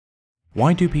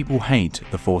Why do people hate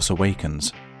The Force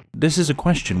Awakens? This is a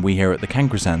question we here at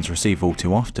TheCancrizans receive all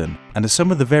too often, and as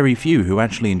some of the very few who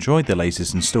actually enjoyed the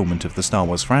latest installment of the Star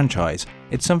Wars franchise,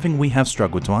 it's something we have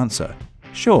struggled to answer.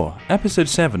 Sure, Episode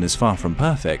 7 is far from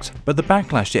perfect, but the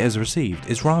backlash it has received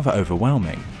is rather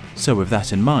overwhelming. So with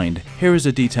that in mind, here is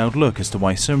a detailed look as to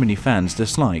why so many fans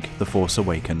dislike The Force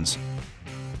Awakens.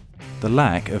 The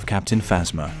lack of Captain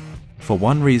Phasma. For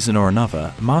one reason or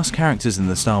another, masked characters in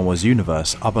the Star Wars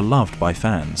universe are beloved by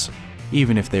fans.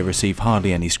 Even if they receive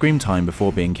hardly any screen time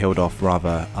before being killed off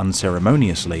rather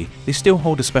unceremoniously, they still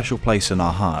hold a special place in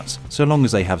our hearts, so long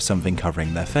as they have something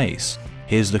covering their face.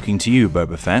 Here's looking to you,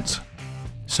 Boba Fett.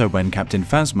 So when Captain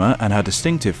Phasma and her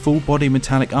distinctive full-body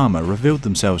metallic armor revealed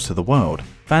themselves to the world,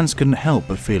 fans couldn't help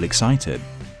but feel excited.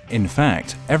 In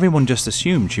fact, everyone just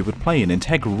assumed she would play an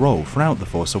integral role throughout The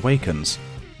Force Awakens.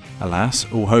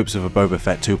 Alas, all hopes of a Boba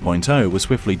Fett 2.0 were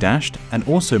swiftly dashed and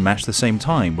also matched the same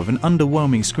time with an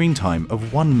underwhelming screen time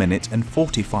of 1 minute and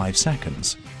 45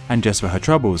 seconds. And just for her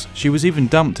troubles, she was even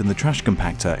dumped in the trash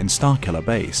compactor in Starkiller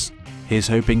Base. Here's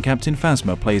hoping Captain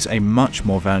Phasma plays a much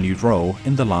more valued role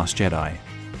in The Last Jedi.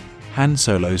 Han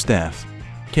Solo's death.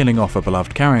 Killing off a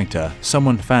beloved character,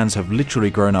 someone fans have literally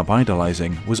grown up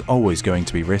idolizing, was always going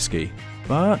to be risky.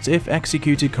 But if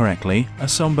executed correctly, a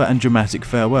somber and dramatic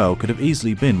farewell could have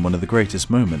easily been one of the greatest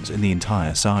moments in the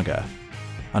entire saga.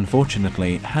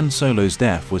 Unfortunately, Han Solo's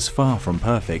death was far from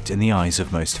perfect in the eyes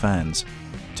of most fans.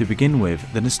 To begin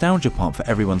with, the nostalgia pop for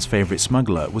everyone's favourite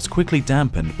smuggler was quickly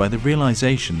dampened by the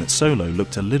realization that Solo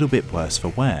looked a little bit worse for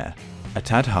wear. A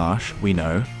tad harsh, we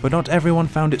know, but not everyone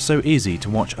found it so easy to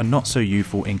watch a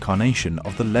not-so-youthful incarnation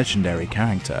of the legendary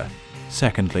character.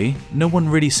 Secondly, no one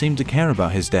really seemed to care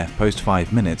about his death post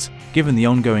 5 minutes, given the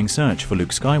ongoing search for Luke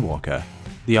Skywalker.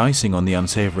 The icing on the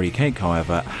unsavory cake,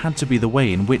 however, had to be the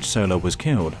way in which Solo was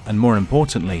killed, and more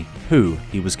importantly, who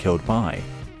he was killed by.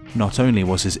 Not only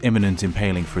was his imminent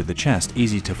impaling through the chest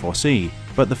easy to foresee,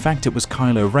 but the fact it was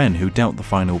Kylo Ren who dealt the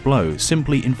final blow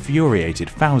simply infuriated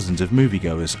thousands of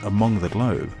moviegoers among the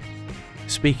globe.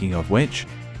 Speaking of which,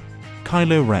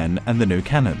 Kylo Ren and the new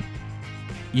canon.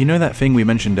 You know that thing we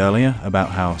mentioned earlier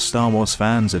about how Star Wars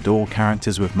fans adore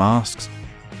characters with masks?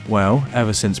 Well,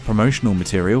 ever since promotional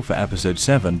material for Episode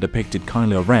 7 depicted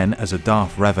Kylo Ren as a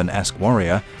Darth Revan-esque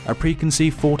warrior, a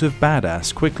preconceived thought of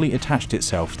badass quickly attached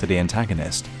itself to the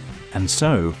antagonist. And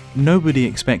so, nobody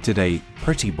expected a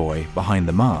pretty boy behind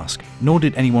the mask, nor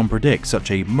did anyone predict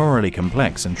such a morally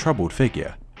complex and troubled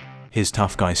figure. His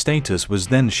tough guy status was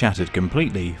then shattered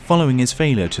completely following his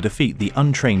failure to defeat the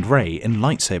untrained Rey in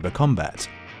lightsaber combat.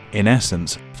 In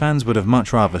essence, fans would have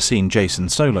much rather seen Jacen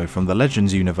Solo from the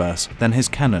Legends universe than his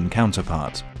canon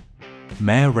counterpart.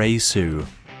 Mare Rey Sue.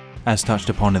 As touched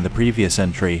upon in the previous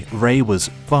entry, Rey was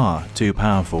far too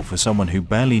powerful for someone who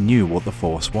barely knew what the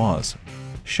Force was.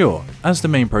 Sure, as the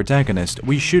main protagonist,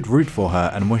 we should root for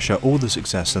her and wish her all the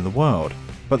success in the world,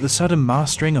 but the sudden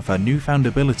mastering of her newfound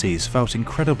abilities felt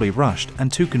incredibly rushed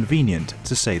and too convenient,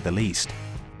 to say the least.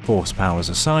 Force powers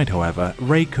aside, however,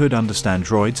 Rey could understand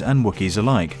droids and Wookiees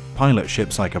alike, pilot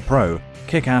ships like a pro,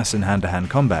 kick ass in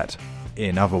hand-to-hand combat.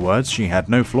 In other words, she had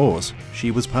no flaws, she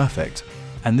was perfect.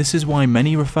 And this is why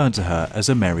many referred to her as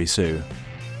a Mary Sue.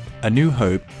 A New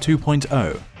Hope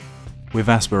 2.0. With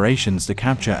aspirations to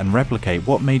capture and replicate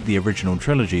what made the original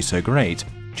trilogy so great,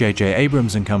 J.J.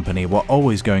 Abrams and company were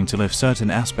always going to lift certain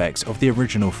aspects of the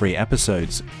original 3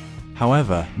 episodes.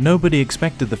 However, nobody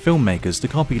expected the filmmakers to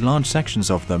copy large sections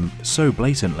of them so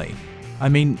blatantly. I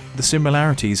mean, the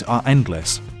similarities are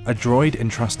endless. A droid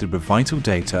entrusted with vital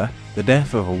data, the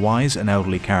death of a wise and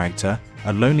elderly character,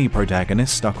 a lonely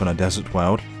protagonist stuck on a desert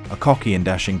world, a cocky and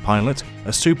dashing pilot,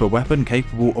 a super weapon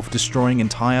capable of destroying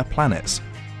entire planets.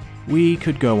 We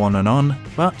could go on,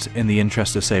 but in the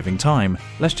interest of saving time,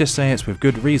 let's just say it's with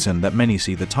good reason that many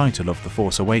see the title of The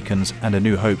Force Awakens and A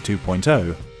New Hope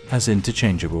 2.0 as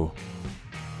interchangeable.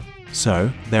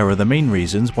 So, there are the main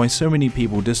reasons why so many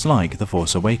people dislike The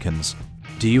Force Awakens.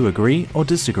 Do you agree or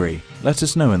disagree? Let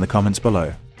us know in the comments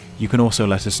below. You can also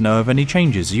let us know of any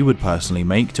changes you would personally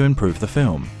make to improve the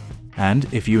film. And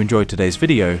if you enjoyed today's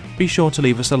video, be sure to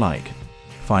leave us a like.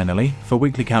 Finally, for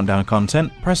weekly countdown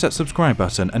content, press that subscribe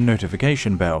button and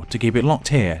notification bell to keep it locked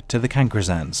here to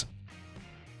TheCancrizans.